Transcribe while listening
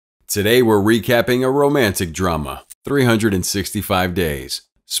Today we're recapping a romantic drama, 365 Days.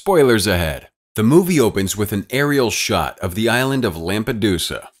 Spoilers ahead. The movie opens with an aerial shot of the island of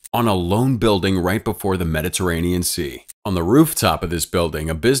Lampedusa, on a lone building right before the Mediterranean Sea. On the rooftop of this building,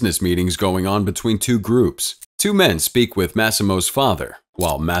 a business meeting's going on between two groups. Two men speak with Massimo's father,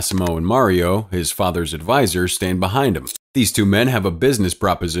 while Massimo and Mario, his father's advisor, stand behind him. These two men have a business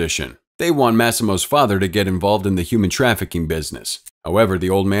proposition. They want Massimo's father to get involved in the human trafficking business. However, the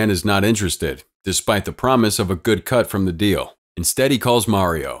old man is not interested, despite the promise of a good cut from the deal. Instead, he calls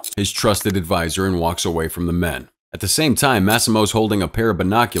Mario, his trusted advisor, and walks away from the men. At the same time, Massimo's holding a pair of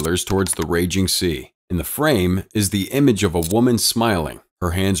binoculars towards the raging sea. In the frame is the image of a woman smiling,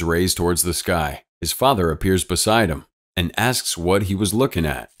 her hands raised towards the sky. His father appears beside him and asks what he was looking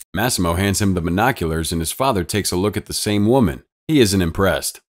at. Massimo hands him the binoculars and his father takes a look at the same woman. He isn't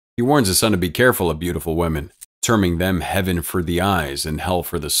impressed. He warns his son to be careful of beautiful women, terming them heaven for the eyes and hell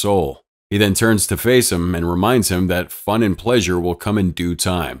for the soul. He then turns to face him and reminds him that fun and pleasure will come in due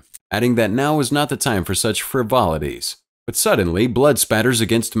time, adding that now is not the time for such frivolities. But suddenly, blood spatters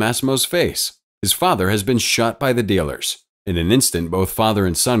against Massimo's face. His father has been shot by the dealers. In an instant, both father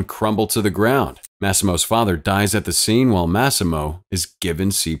and son crumble to the ground. Massimo's father dies at the scene while Massimo is given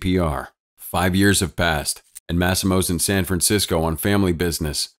CPR. 5 years have passed, and Massimo's in San Francisco on family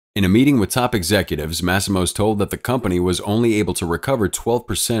business. In a meeting with top executives, Massimo's told that the company was only able to recover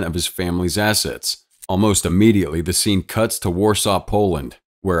 12% of his family's assets. Almost immediately, the scene cuts to Warsaw, Poland,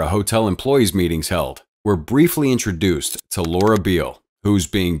 where a hotel employees meeting's held. We're briefly introduced to Laura Beale, who's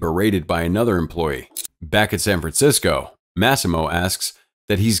being berated by another employee. Back at San Francisco, Massimo asks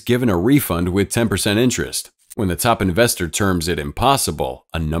that he's given a refund with 10% interest. When the top investor terms it impossible,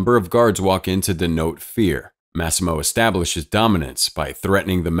 a number of guards walk in to denote fear. Massimo establishes dominance by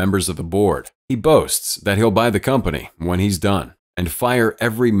threatening the members of the board. He boasts that he'll buy the company when he's done and fire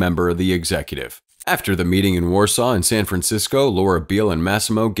every member of the executive. After the meeting in Warsaw and San Francisco, Laura Beale and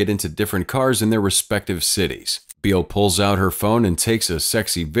Massimo get into different cars in their respective cities. Beale pulls out her phone and takes a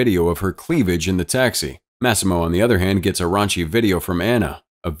sexy video of her cleavage in the taxi. Massimo, on the other hand, gets a raunchy video from Anna,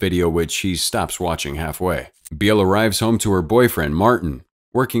 a video which he stops watching halfway. Beale arrives home to her boyfriend, Martin,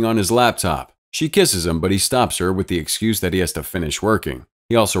 working on his laptop. She kisses him, but he stops her with the excuse that he has to finish working.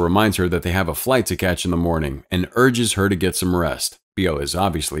 He also reminds her that they have a flight to catch in the morning and urges her to get some rest. Beale is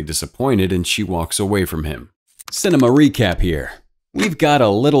obviously disappointed and she walks away from him. Cinema recap here. We've got a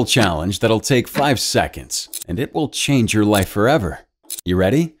little challenge that'll take 5 seconds, and it will change your life forever. You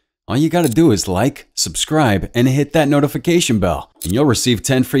ready? All you gotta do is like, subscribe, and hit that notification bell, and you'll receive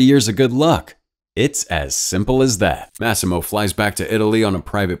 10 free years of good luck. It's as simple as that. Massimo flies back to Italy on a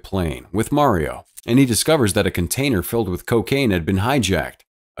private plane with Mario, and he discovers that a container filled with cocaine had been hijacked.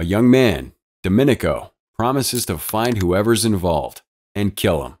 A young man, Domenico, promises to find whoever's involved and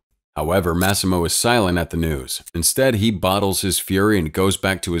kill him. However, Massimo is silent at the news. Instead, he bottles his fury and goes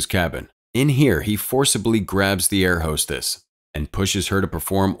back to his cabin. In here, he forcibly grabs the air hostess and pushes her to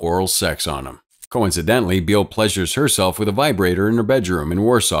perform oral sex on him. Coincidentally, Beale pleasures herself with a vibrator in her bedroom in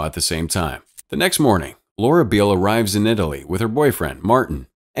Warsaw at the same time. The next morning, Laura Beale arrives in Italy with her boyfriend, Martin,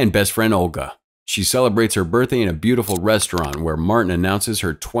 and best friend Olga. She celebrates her birthday in a beautiful restaurant where Martin announces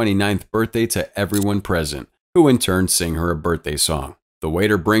her 29th birthday to everyone present, who in turn sing her a birthday song. The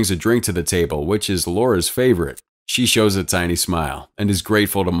waiter brings a drink to the table, which is Laura's favorite. She shows a tiny smile and is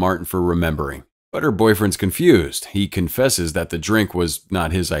grateful to Martin for remembering. But her boyfriend's confused. He confesses that the drink was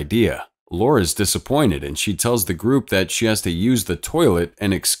not his idea. Laura's disappointed and she tells the group that she has to use the toilet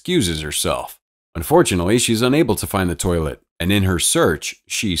and excuses herself. Unfortunately, she's unable to find the toilet, and in her search,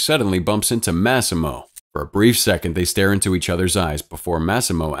 she suddenly bumps into Massimo. For a brief second, they stare into each other's eyes before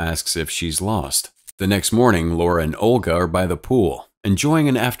Massimo asks if she's lost. The next morning, Laura and Olga are by the pool, enjoying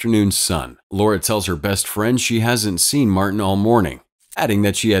an afternoon sun. Laura tells her best friend she hasn't seen Martin all morning, adding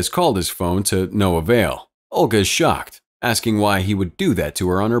that she has called his phone to no avail. Olga is shocked, asking why he would do that to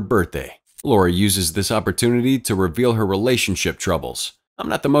her on her birthday. Laura uses this opportunity to reveal her relationship troubles. "I'm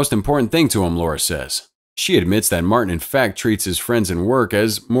not the most important thing to him," Laura says. She admits that Martin in fact treats his friends and work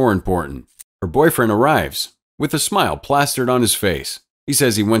as more important. Her boyfriend arrives, with a smile plastered on his face. He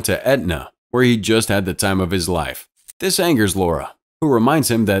says he went to Etna, where he just had the time of his life. This angers Laura, who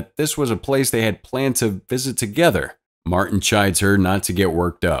reminds him that this was a place they had planned to visit together. Martin chides her not to get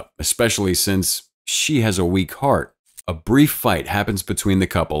worked up, especially since she has a weak heart. A brief fight happens between the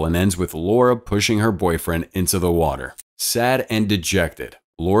couple and ends with Laura pushing her boyfriend into the water. Sad and dejected,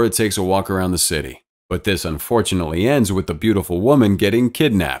 Laura takes a walk around the city. But this unfortunately ends with the beautiful woman getting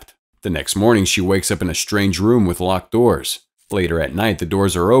kidnapped. The next morning, she wakes up in a strange room with locked doors. Later at night, the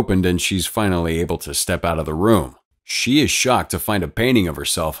doors are opened and she's finally able to step out of the room. She is shocked to find a painting of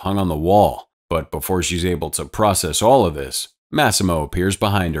herself hung on the wall, but before she's able to process all of this, Massimo appears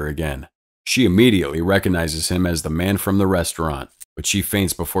behind her again. She immediately recognizes him as the man from the restaurant, but she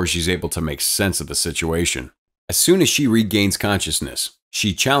faints before she's able to make sense of the situation. As soon as she regains consciousness,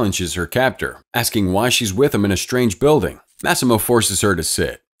 she challenges her captor, asking why she's with him in a strange building. Massimo forces her to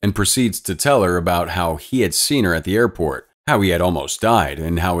sit and proceeds to tell her about how he had seen her at the airport, how he had almost died,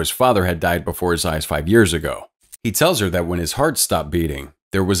 and how his father had died before his eyes 5 years ago. He tells her that when his heart stopped beating,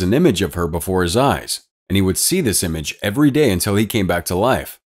 there was an image of her before his eyes, and he would see this image every day until he came back to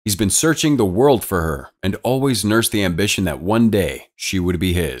life. He's been searching the world for her and always nursed the ambition that one day she would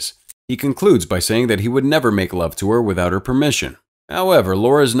be his. He concludes by saying that he would never make love to her without her permission. However,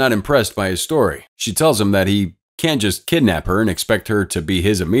 Laura is not impressed by his story. She tells him that he can't just kidnap her and expect her to be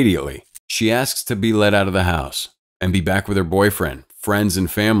his immediately. She asks to be let out of the house and be back with her boyfriend, friends,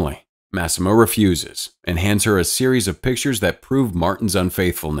 and family. Massimo refuses and hands her a series of pictures that prove Martin's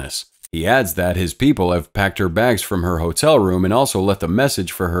unfaithfulness. He adds that his people have packed her bags from her hotel room and also left a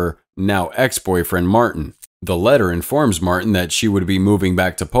message for her now ex-boyfriend Martin. The letter informs Martin that she would be moving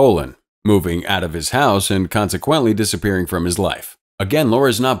back to Poland, moving out of his house and consequently disappearing from his life. Again, Laura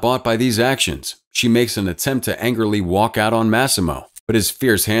is not bought by these actions. She makes an attempt to angrily walk out on Massimo, but his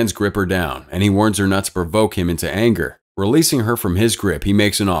fierce hands grip her down and he warns her not to provoke him into anger. Releasing her from his grip, he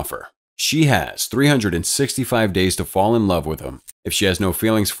makes an offer. She has 365 days to fall in love with him. If she has no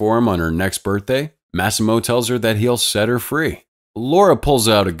feelings for him on her next birthday, Massimo tells her that he'll set her free. Laura pulls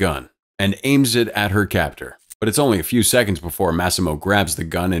out a gun and aims it at her captor, but it's only a few seconds before Massimo grabs the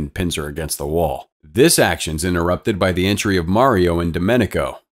gun and pins her against the wall. This action's interrupted by the entry of Mario and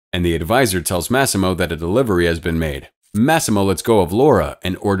Domenico, and the advisor tells Massimo that a delivery has been made. Massimo lets go of Laura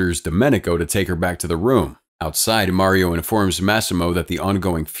and orders Domenico to take her back to the room. Outside, Mario informs Massimo that the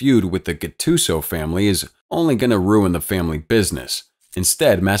ongoing feud with the Gattuso family is only going to ruin the family business.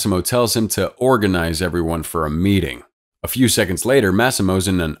 Instead, Massimo tells him to organize everyone for a meeting. A few seconds later, Massimo's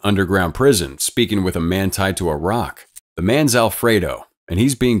in an underground prison, speaking with a man tied to a rock. The man's Alfredo, and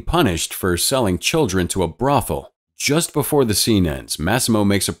he's being punished for selling children to a brothel. Just before the scene ends, Massimo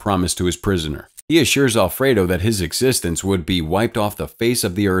makes a promise to his prisoner. He assures Alfredo that his existence would be wiped off the face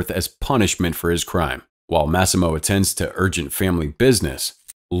of the earth as punishment for his crime. While Massimo attends to urgent family business,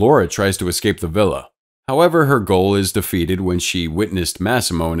 Laura tries to escape the villa. However, her goal is defeated when she witnessed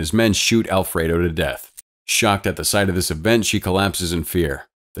Massimo and his men shoot Alfredo to death. Shocked at the sight of this event, she collapses in fear.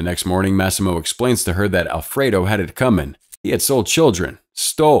 The next morning, Massimo explains to her that Alfredo had it coming. He had sold children,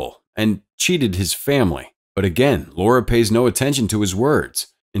 stole, and cheated his family. But again, Laura pays no attention to his words.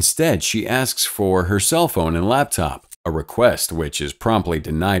 Instead, she asks for her cell phone and laptop, a request which is promptly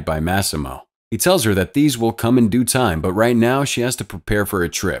denied by Massimo. He tells her that these will come in due time, but right now she has to prepare for a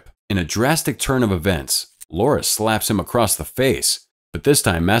trip. In a drastic turn of events, Laura slaps him across the face, but this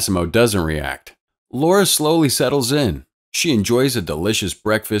time Massimo doesn't react. Laura slowly settles in. She enjoys a delicious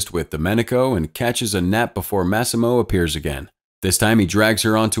breakfast with Domenico and catches a nap before Massimo appears again. This time he drags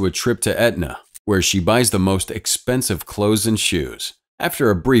her onto a trip to Etna, where she buys the most expensive clothes and shoes. After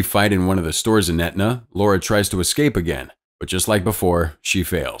a brief fight in one of the stores in Etna, Laura tries to escape again, but just like before, she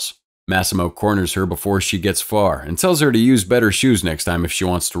fails. Massimo corners her before she gets far and tells her to use better shoes next time if she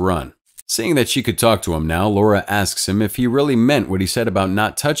wants to run. Seeing that she could talk to him now, Laura asks him if he really meant what he said about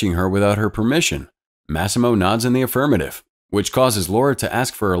not touching her without her permission. Massimo nods in the affirmative, which causes Laura to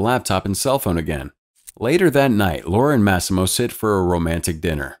ask for her laptop and cell phone again. Later that night, Laura and Massimo sit for a romantic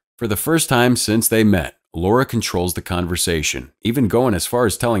dinner. For the first time since they met, Laura controls the conversation, even going as far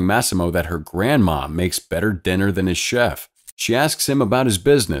as telling Massimo that her grandma makes better dinner than his chef. She asks him about his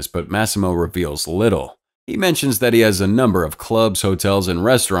business, but Massimo reveals little. He mentions that he has a number of clubs, hotels, and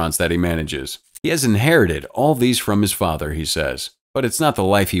restaurants that he manages. He has inherited all these from his father, he says, but it's not the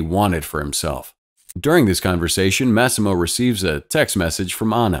life he wanted for himself. During this conversation, Massimo receives a text message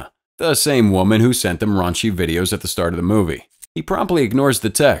from Anna, the same woman who sent them raunchy videos at the start of the movie. He promptly ignores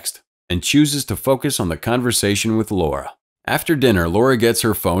the text and chooses to focus on the conversation with Laura. After dinner, Laura gets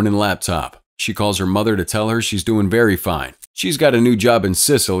her phone and laptop. She calls her mother to tell her she's doing very fine. She's got a new job in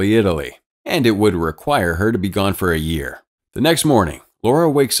Sicily, Italy, and it would require her to be gone for a year. The next morning, Laura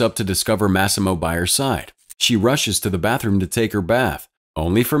wakes up to discover Massimo by her side. She rushes to the bathroom to take her bath,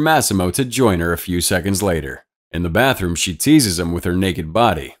 only for Massimo to join her a few seconds later. In the bathroom, she teases him with her naked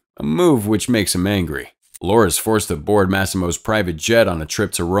body, a move which makes him angry. Laura's forced to board Massimo's private jet on a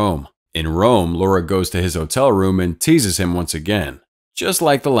trip to Rome. In Rome, Laura goes to his hotel room and teases him once again. Just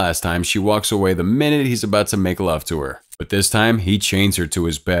like the last time, she walks away the minute he's about to make love to her. But this time, he chains her to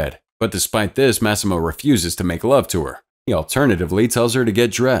his bed. But despite this, Massimo refuses to make love to her. He alternatively tells her to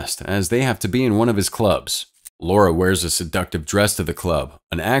get dressed, as they have to be in one of his clubs. Laura wears a seductive dress to the club,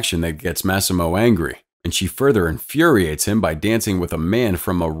 an action that gets Massimo angry, and she further infuriates him by dancing with a man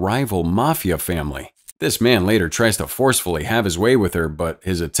from a rival mafia family. This man later tries to forcefully have his way with her, but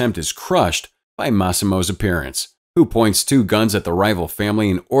his attempt is crushed by Massimo's appearance, who points 2 guns at the rival family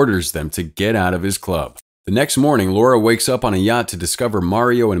and orders them to get out of his club. The next morning, Laura wakes up on a yacht to discover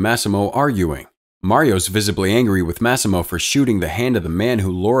Mario and Massimo arguing. Mario's visibly angry with Massimo for shooting the hand of the man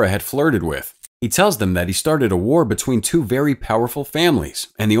who Laura had flirted with. He tells them that he started a war between 2 very powerful families,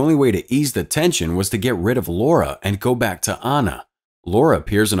 and the only way to ease the tension was to get rid of Laura and go back to Anna. Laura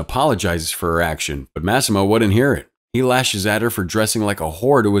appears and apologizes for her action, but Massimo wouldn't hear it. He lashes at her for dressing like a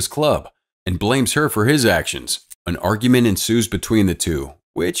whore to his club, and blames her for his actions. An argument ensues between the two,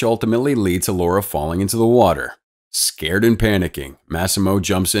 which ultimately leads to Laura falling into the water. Scared and panicking, Massimo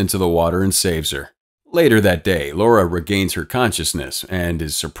jumps into the water and saves her. Later that day, Laura regains her consciousness and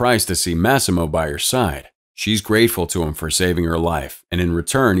is surprised to see Massimo by her side. She's grateful to him for saving her life, and in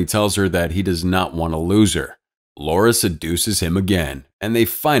return he tells her that he does not want to lose her. Laura seduces him again, and they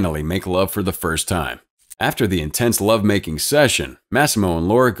finally make love for the first time. After the intense lovemaking session, Massimo and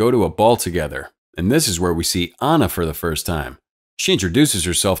Laura go to a ball together, and this is where we see Anna for the first time. She introduces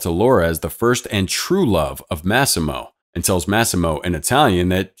herself to Laura as the first and true love of Massimo, and tells Massimo in Italian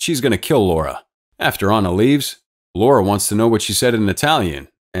that she's going to kill Laura. After Anna leaves, Laura wants to know what she said in Italian,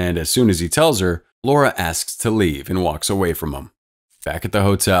 and as soon as he tells her, Laura asks to leave and walks away from him. Back at the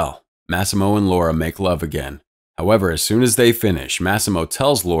hotel, Massimo and Laura make love again. However, as soon as they finish, Massimo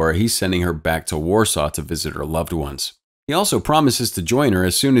tells Laura he's sending her back to Warsaw to visit her loved ones. He also promises to join her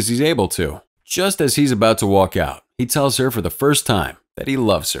as soon as he's able to. Just as he's about to walk out, he tells her for the first time that he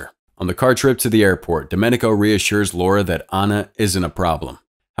loves her. On the car trip to the airport, Domenico reassures Laura that Anna isn't a problem.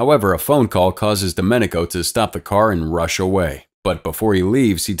 However, a phone call causes Domenico to stop the car and rush away. But before he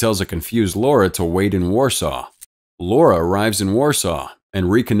leaves, he tells a confused Laura to wait in Warsaw. Laura arrives in Warsaw and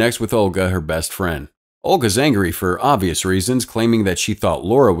reconnects with Olga, her best friend. Olga's angry for obvious reasons, claiming that she thought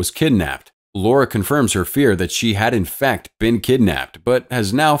Laura was kidnapped. Laura confirms her fear that she had in fact been kidnapped, but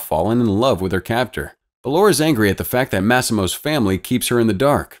has now fallen in love with her captor. But Laura's angry at the fact that Massimo's family keeps her in the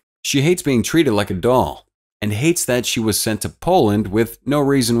dark. She hates being treated like a doll, and hates that she was sent to Poland with no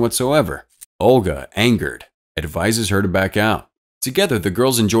reason whatsoever. Olga, angered, advises her to back out. Together, the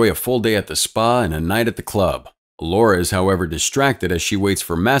girls enjoy a full day at the spa and a night at the club. Laura is, however, distracted as she waits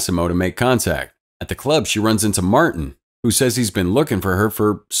for Massimo to make contact. At the club, she runs into Martin, who says he's been looking for her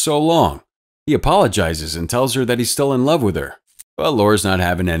for so long. He apologizes and tells her that he's still in love with her. But Laura's not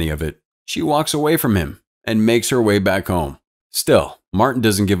having any of it. She walks away from him and makes her way back home. Still, Martin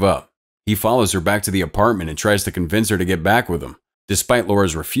doesn't give up. He follows her back to the apartment and tries to convince her to get back with him. Despite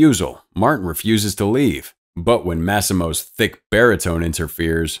Laura's refusal, Martin refuses to leave. But when Massimo's thick baritone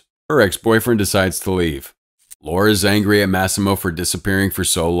interferes, her ex-boyfriend decides to leave. Laura is angry at Massimo for disappearing for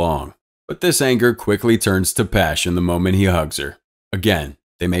so long. But this anger quickly turns to passion the moment he hugs her. Again,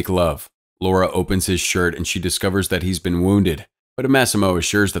 they make love. Laura opens his shirt and she discovers that he's been wounded, but Massimo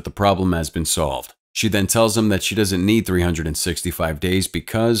assures that the problem has been solved. She then tells him that she doesn't need 365 days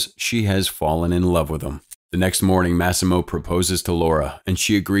because she has fallen in love with him. The next morning, Massimo proposes to Laura and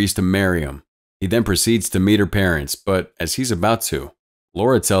she agrees to marry him. He then proceeds to meet her parents, but as he's about to,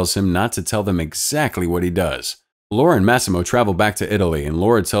 Laura tells him not to tell them exactly what he does. Laura and Massimo travel back to Italy, and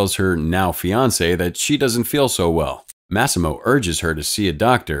Laura tells her now fiancé that she doesn't feel so well. Massimo urges her to see a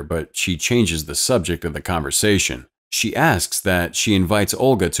doctor, but she changes the subject of the conversation. She asks that she invites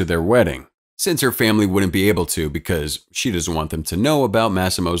Olga to their wedding, since her family wouldn't be able to because she doesn't want them to know about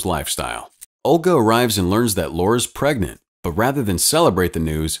Massimo's lifestyle. Olga arrives and learns that Laura's pregnant, but rather than celebrate the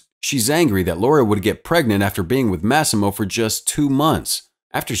news, she's angry that Laura would get pregnant after being with Massimo for just 2 months.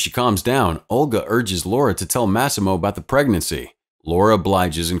 After she calms down, Olga urges Laura to tell Massimo about the pregnancy. Laura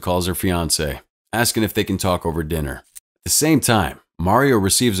obliges and calls her fiancé, asking if they can talk over dinner. At the same time, Mario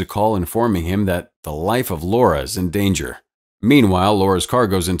receives a call informing him that the life of Laura is in danger. Meanwhile, Laura's car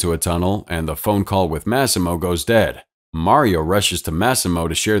goes into a tunnel and the phone call with Massimo goes dead. Mario rushes to Massimo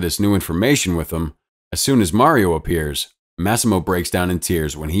to share this new information with him. As soon as Mario appears, Massimo breaks down in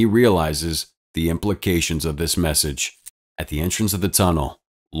tears when he realizes the implications of this message. At the entrance of the tunnel,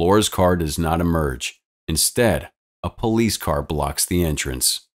 Laura's car does not emerge. Instead, a police car blocks the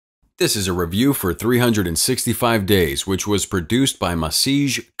entrance. This is a review for 365 Days, which was produced by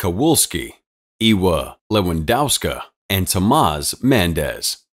Maciej Kowalski, Iwa Lewandowska, and Tomasz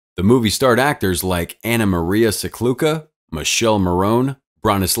Mandes. The movie starred actors like Anna Maria Sieklucka, Michelle Morone,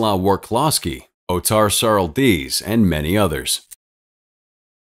 Bronislaw Warklowski, Otar Saraldiz, and many others.